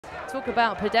talk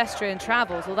about pedestrian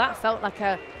travels. Well, that felt like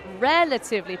a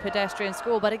relatively pedestrian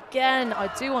score, but again, I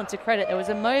do want to credit, there was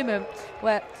a moment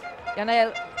where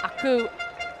Yanel Aku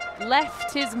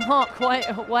left his mark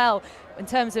quite well in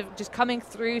terms of just coming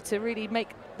through to really make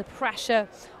the pressure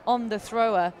on the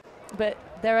thrower. But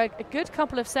there are a good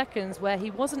couple of seconds where he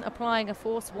wasn't applying a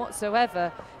force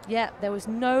whatsoever, yet there was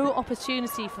no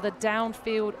opportunity for the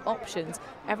downfield options.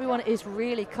 Everyone is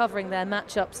really covering their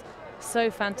matchups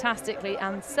so fantastically,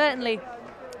 and certainly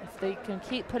if they can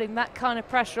keep putting that kind of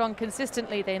pressure on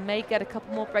consistently, they may get a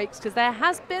couple more breaks, because there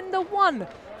has been the one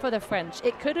for the French.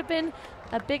 It could have been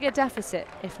a bigger deficit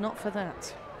if not for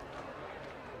that.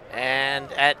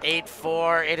 And at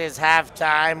 8-4, it is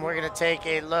halftime. We're going to take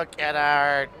a look at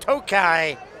our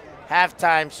Tokay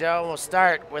halftime show. We'll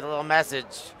start with a little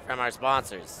message from our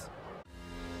sponsors.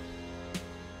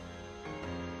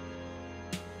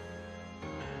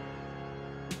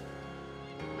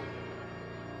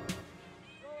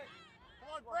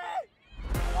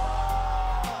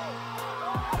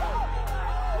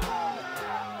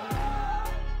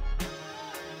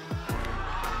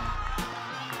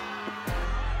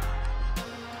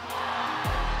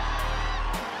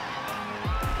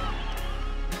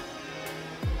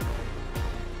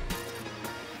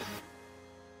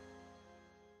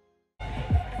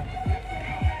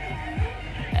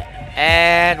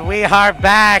 And we are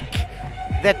back.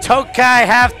 The Tokay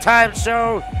halftime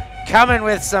show coming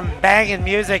with some banging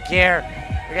music here.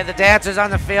 We got the dancers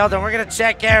on the field, and we're going to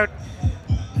check out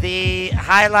the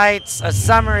highlights, a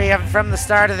summary of from the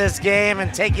start of this game,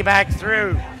 and take you back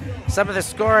through some of the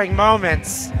scoring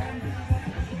moments.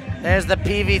 There's the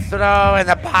PV throw and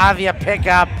the Pavia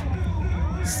pickup.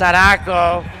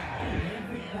 Sarako.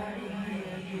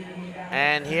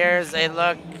 And here's a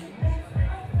look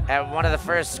at one of the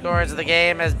first scores of the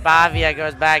game as Bavia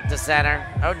goes back to center.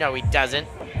 Oh, no, he doesn't.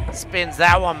 Spins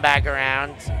that one back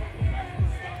around.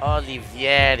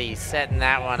 Olivieri setting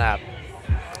that one up.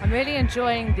 I'm really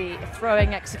enjoying the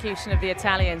throwing execution of the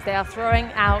Italians. They are throwing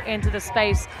out into the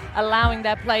space, allowing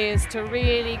their players to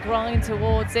really grind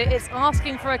towards it. It's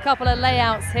asking for a couple of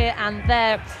layouts here and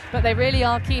there, but they really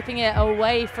are keeping it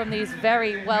away from these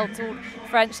very well-taught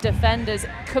French defenders.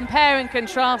 Compare and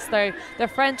contrast, though, the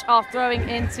French are throwing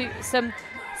into some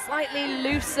slightly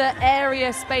looser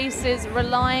area spaces,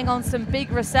 relying on some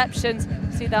big receptions.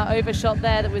 See that overshot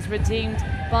there that was redeemed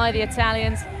by the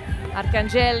Italians.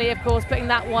 Arcangeli, of course, putting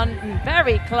that one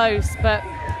very close, but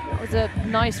it was a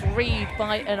nice read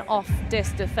by an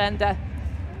off-disc defender.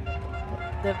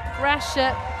 The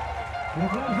pressure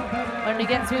when we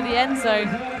get through the end zone.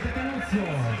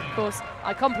 Of course,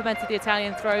 I complimented the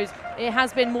Italian throws. It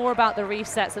has been more about the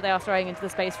resets that they are throwing into the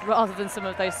space rather than some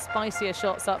of those spicier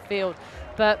shots upfield.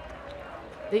 But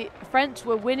the French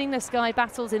were winning the sky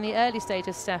battles in the early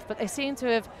stages, Steph, but they seem to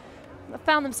have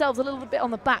found themselves a little bit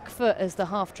on the back foot as the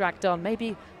half dragged on,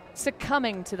 maybe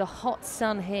succumbing to the hot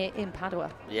sun here in Padua.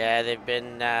 Yeah, they've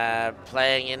been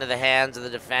playing into the hands of the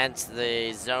defense.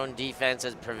 The zone defense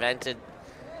has prevented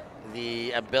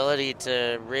the ability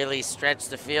to really stretch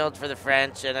the field for the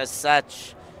French, and as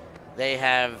such, they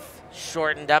have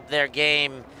shortened up their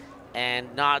game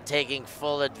and not taking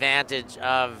full advantage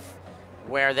of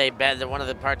where they one of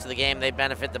the parts of the game they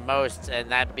benefit the most,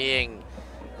 and that being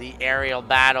the aerial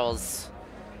battles.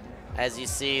 As you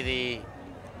see the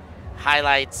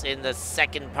highlights in the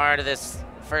second part of this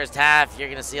first half, you're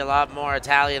going to see a lot more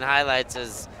Italian highlights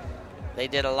as they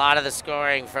did a lot of the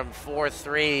scoring from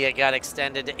 4-3. It got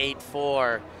extended to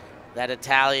 8-4. That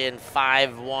Italian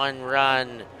 5-1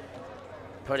 run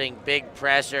putting big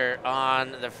pressure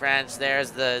on the French. There's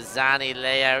the Zani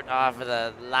layout off of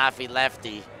the Laffy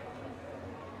lefty.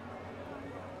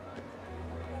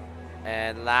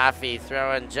 And Laffy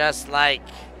throwing just like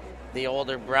the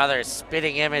older brother.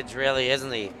 Spitting image, really,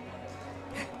 isn't he?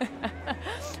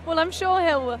 Well, I'm sure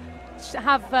he'll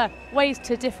have ways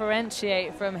to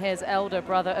differentiate from his elder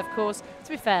brother. Of course, to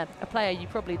be fair, a player you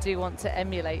probably do want to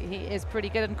emulate. He is pretty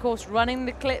good. And of course, running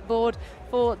the clipboard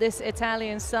for this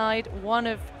Italian side, one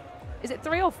of, is it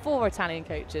 3 or 4 Italian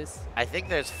coaches? I think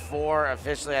there's 4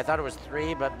 officially. I thought it was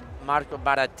 3, but Marco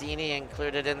Barattini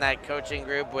included in that coaching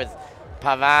group with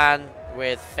Pavan,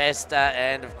 with Festa,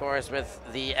 and of course with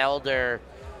the elder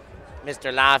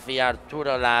Mr. Laffy,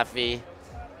 Arturo Laffy.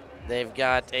 They've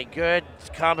got a good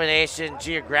combination,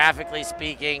 geographically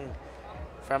speaking,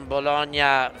 from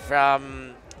Bologna,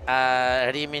 from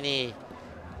Rimini,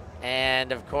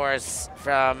 and of course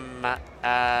from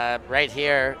right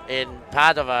here in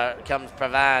Padova comes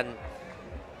Pavan.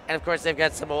 And of course they've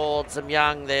got some old, some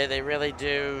young. They really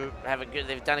do have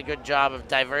they've done a good job of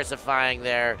diversifying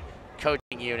their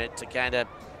coaching unit to kind of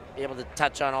be able to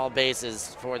touch on all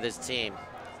bases for this team.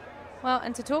 Well,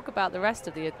 and to talk about the rest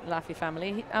of the Laffi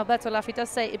family, Alberto Laffi does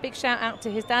say a big shout out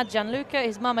to his dad Gianluca,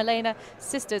 his mum Elena,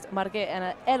 sisters Marghe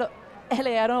and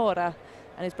Eleonora,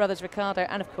 and his brothers Ricardo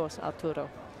and of course Arturo.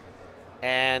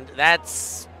 And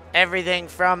that's everything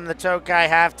from the Tokay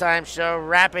halftime show,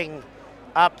 wrapping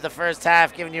up the first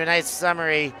half, giving you a nice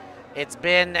summary. It's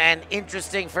been an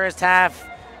interesting first half.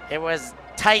 It was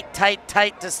tight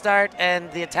to start,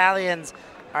 and the Italians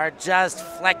are just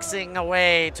flexing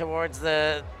away towards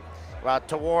the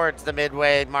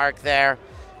midway mark there.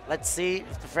 Let's see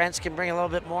if the French can bring a little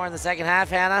bit more in the second half,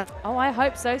 Hannah. Oh, I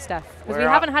hope so, Steph, because we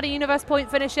haven't had a universe point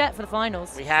finish yet for the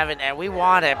finals. We haven't, and we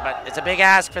want it, but it's a big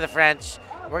ask for the French.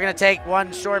 We're going to take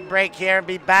one short break here and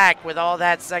be back with all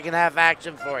that second half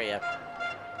action for you.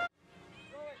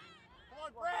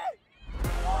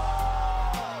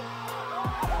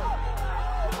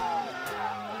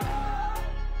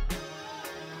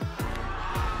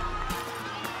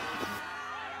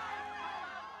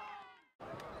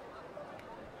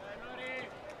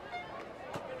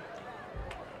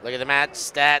 Look at the match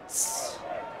stats.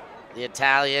 The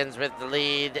Italians with the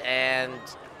lead, and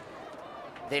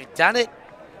they've done it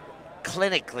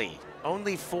clinically.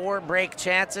 Only 4 break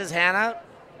chances, Hannah,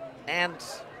 and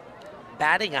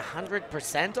batting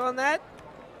 100% on that.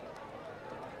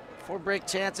 4 break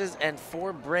chances and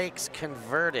 4 breaks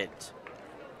converted.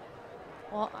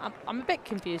 Well, I'm a bit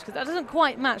confused because that doesn't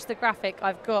quite match the graphic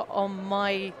I've got on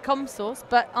my comm source,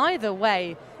 but either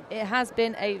way, it has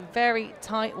been a very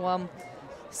tight one.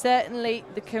 Certainly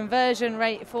the conversion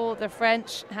rate for the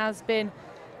French has been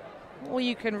all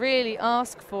you can really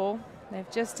ask for.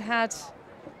 They've just had,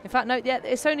 in fact, no, yeah,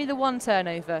 it's only the 1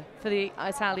 turnover for the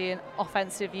Italian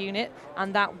offensive unit,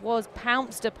 and that was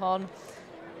pounced upon.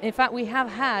 In fact, we have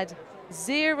had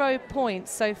 0 points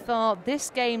so far this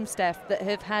game, Steph, that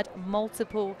have had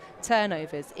multiple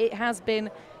turnovers. It has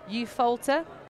been you falter,